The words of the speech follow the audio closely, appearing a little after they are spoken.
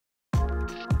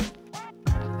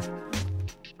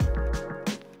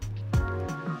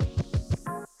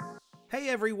Hey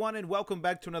everyone, and welcome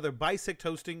back to another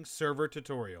BisectHosting server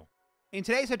tutorial. In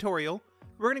today's tutorial,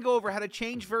 we're going to go over how to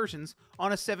change versions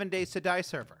on a 7 days to die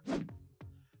server.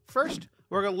 First,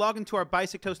 we're going to log into our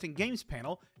BisectHosting games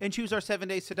panel and choose our 7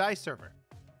 days to die server.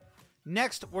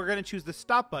 Next, we're going to choose the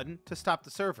stop button to stop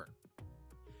the server.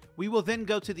 We will then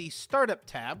go to the startup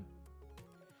tab,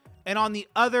 and on the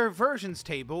other versions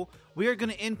table, we are going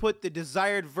to input the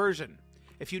desired version.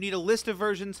 If you need a list of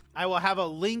versions, I will have a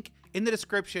link in the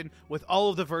description with all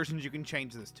of the versions you can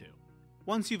change this to.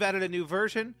 Once you've added a new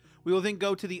version, we will then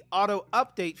go to the auto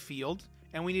update field,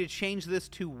 and we need to change this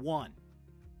to 1.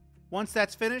 Once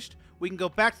that's finished, we can go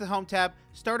back to the home tab,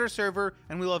 start our server,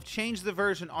 and we'll have changed the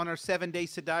version on our 7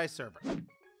 days to die server.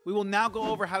 We will now go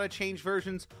over how to change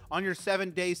versions on your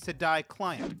 7 days to die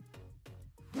client.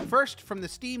 First, from the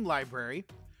Steam library,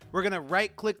 we're going to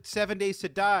right-click 7 days to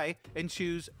die and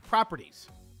choose Properties.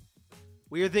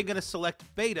 We are then going to select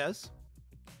Betas,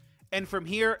 and from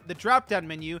here, the drop-down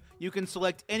menu, you can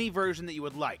select any version that you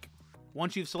would like.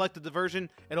 Once you've selected the version,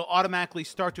 it'll automatically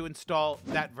start to install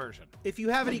that version. If you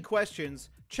have any questions,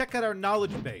 check out our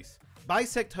knowledge base,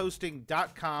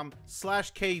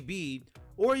 bisecthosting.com/KB,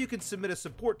 or you can submit a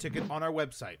support ticket on our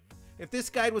website. If this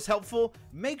guide was helpful,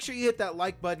 make sure you hit that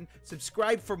like button,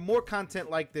 subscribe for more content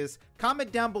like this,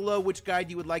 comment down below which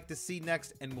guide you would like to see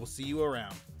next, and we'll see you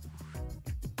around.